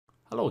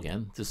Hello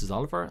again, this is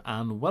Oliver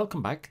and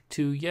welcome back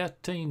to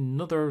yet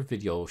another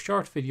video,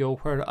 short video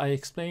where I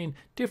explain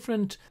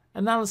different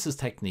analysis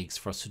techniques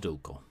for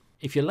Sudoku.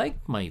 If you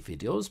like my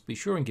videos, be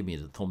sure and give me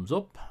the thumbs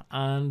up,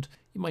 and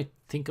you might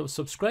think of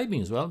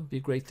subscribing as well, be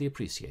greatly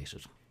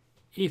appreciated.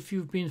 If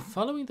you've been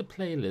following the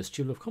playlist,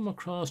 you'll have come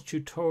across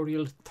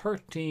tutorial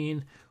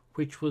 13,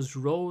 which was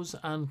rows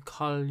and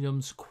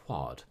columns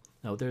quad.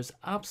 Now there's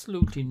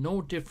absolutely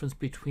no difference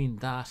between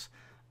that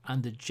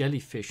and the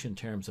jellyfish in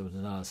terms of an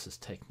analysis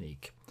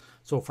technique.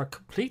 So for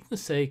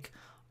completeness sake,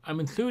 I'm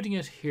including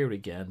it here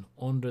again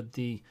under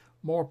the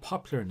more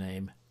popular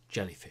name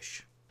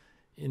jellyfish.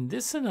 In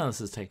this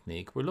analysis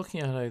technique, we're looking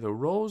at either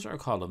rows or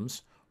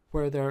columns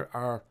where there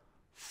are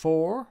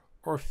 4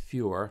 or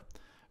fewer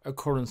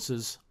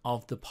occurrences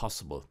of the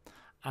possible.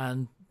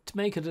 And to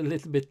make it a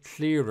little bit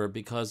clearer,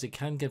 because it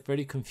can get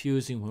very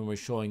confusing when we're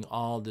showing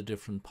all the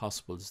different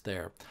possibles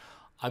there,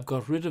 I've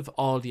got rid of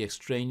all the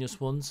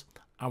extraneous ones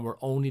and we're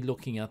only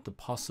looking at the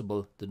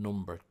possible, the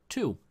number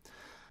 2.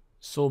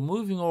 So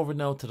moving over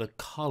now to the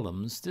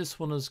columns, this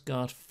one has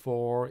got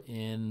 4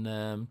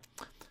 in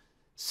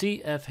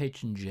C, F,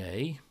 H and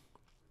J.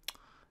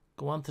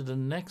 Go on to the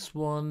next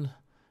one,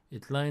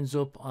 it lines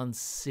up on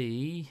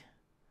C.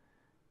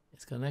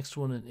 It's got next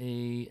one in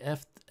E.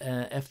 F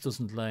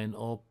doesn't line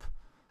up.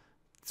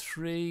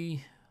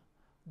 3,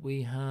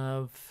 we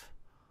have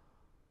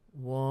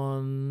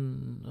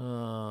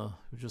 1,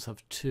 we just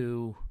have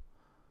 2.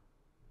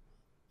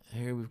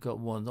 Here we've got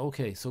 1.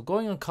 Okay, so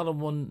going on column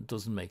 1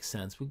 doesn't make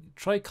sense. We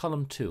try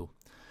column 2.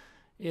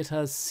 It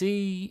has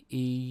C,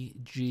 E,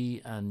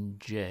 G and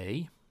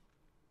J.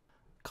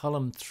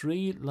 Column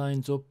 3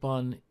 lines up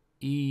on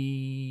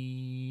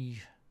E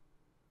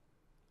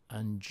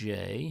and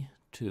J,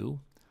 2.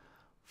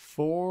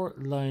 4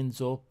 lines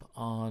up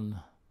on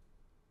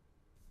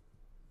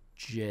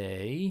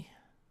J.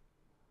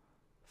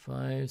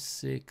 5,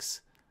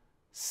 6,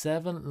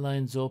 7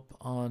 lines up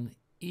on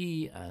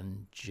E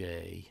and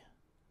J.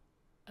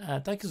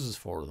 That gives us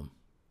 4 of them.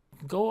 We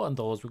can go on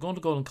those. We're going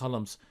to go in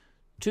columns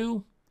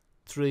 2,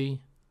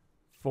 3,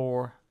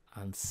 4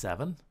 and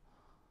 7.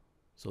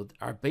 So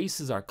our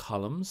bases are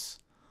columns,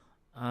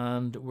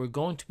 and we're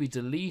going to be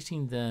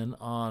deleting then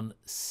on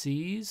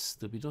C's.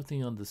 There'll be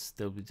nothing on this.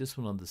 There'll be this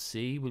one on the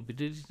C. We'll be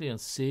deleting on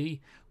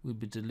C. We'll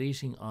be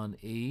deleting on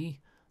E.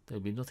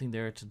 There'll be nothing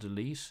there to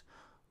delete.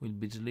 We'll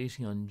be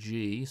deleting on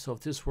G. So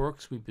if this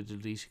works, we'll be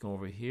deleting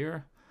over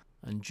here.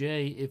 And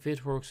J, if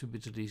it works, we'll be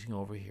deleting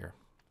over here.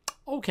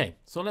 Okay,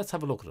 so let's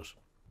have a look at it.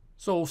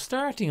 So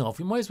starting off,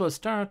 we might as well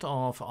start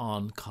off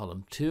on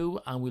column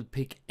 2, and we'll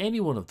pick any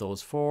one of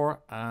those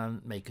 4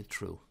 and make it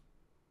true.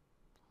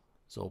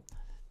 So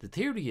the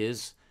theory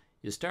is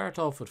you start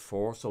off with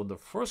 4. So in the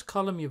first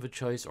column you have a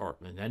choice, or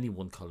in any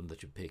one column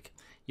that you pick,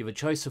 you have a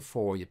choice of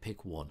 4, you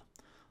pick 1.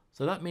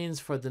 So that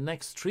means for the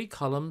next 3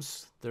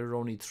 columns, there are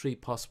only 3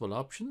 possible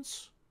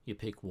options, you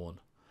pick 1.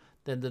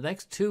 Then the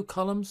next 2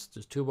 columns,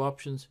 there's 2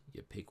 options,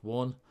 you pick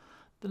 1.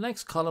 The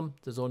next column,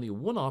 there's only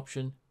 1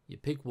 option, you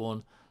pick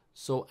 1.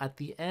 So at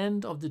the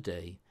end of the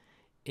day,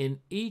 in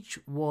each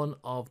one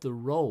of the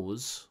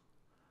rows,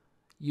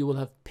 you will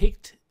have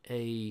picked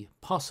a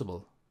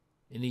possible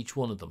in each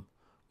one of them,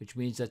 which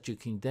means that you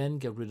can then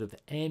get rid of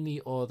any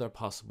other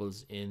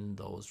possibles in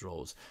those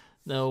rows.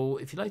 Now,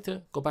 if you like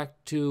to go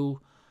back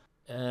to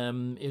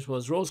it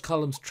was rows,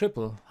 columns,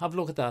 triple, have a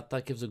look at that.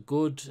 That gives a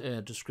good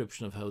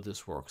description of how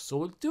this works. So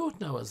we'll do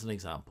it now as an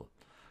example.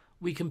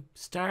 We can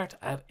start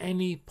at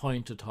any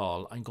point at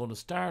all. I'm going to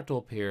start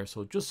up here.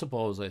 So just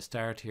suppose I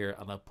start here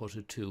and I put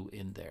a 2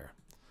 in there.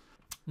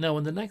 Now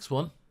in the next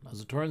one,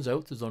 as it turns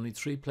out, there's only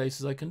 3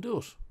 places I can do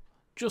it.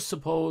 Just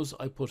suppose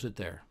I put it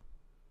there.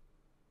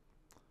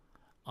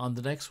 On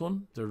the next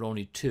one, there are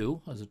only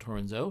 2, as it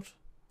turns out.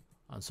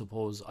 And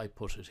suppose I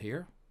put it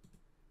here.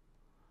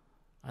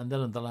 And then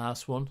on the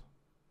last one,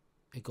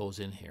 it goes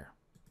in here.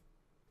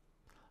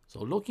 So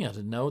looking at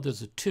it now,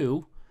 there's a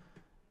 2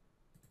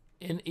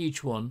 in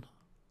each one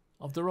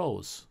of the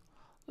rows.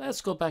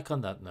 Let's go back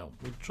on that now.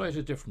 We'll try it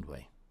a different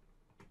way.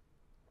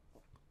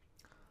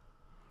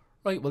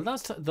 Right, well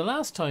that's the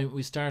last time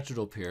we started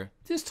up here.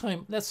 This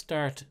time let's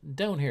start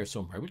down here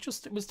somewhere.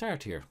 We'll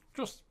start here,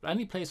 just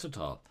any place at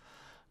all.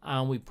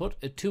 And we put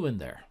a 2 in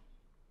there.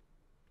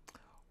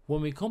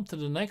 When we come to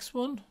the next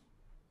one,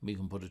 we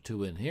can put a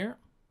 2 in here.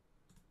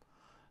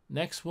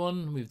 Next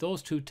one, we've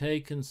those 2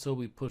 taken, so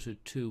we put a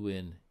 2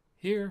 in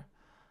here.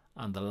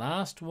 And the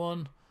last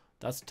one,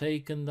 that's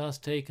taken, that's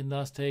taken,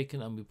 that's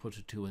taken, and we put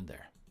a 2 in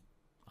there.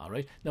 All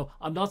right. Now,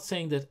 I'm not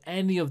saying that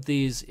any of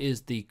these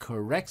is the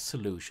correct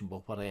solution,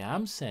 but what I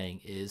am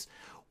saying is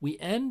we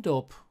end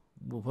up,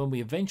 when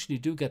we eventually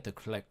do get the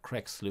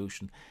correct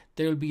solution,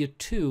 there will be a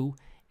 2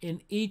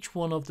 in each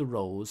one of the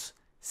rows,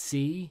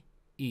 C,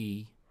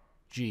 E,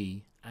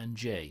 G, and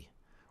J,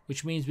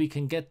 which means we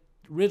can get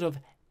rid of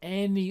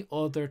any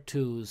other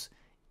 2's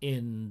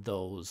in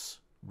those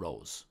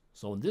rows.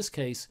 So in this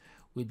case,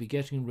 we'll be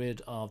getting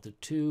rid of the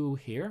 2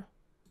 here.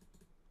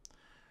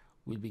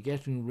 We'll be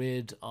getting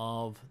rid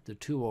of the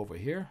 2 over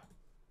here.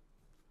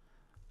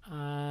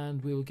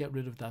 And we will get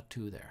rid of that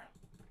 2 there.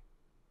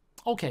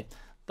 Okay,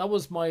 that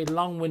was my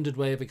long-winded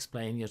way of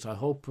explaining it. I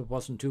hope it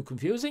wasn't too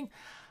confusing.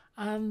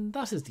 And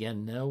that is the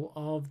end now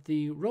of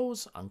the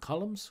rows and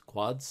columns,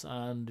 quads,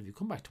 and if you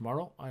come back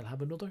tomorrow, I'll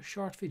have another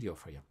short video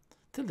for you.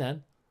 Till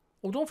then,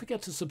 oh, don't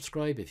forget to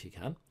subscribe if you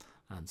can,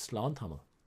 and Slán Tamil.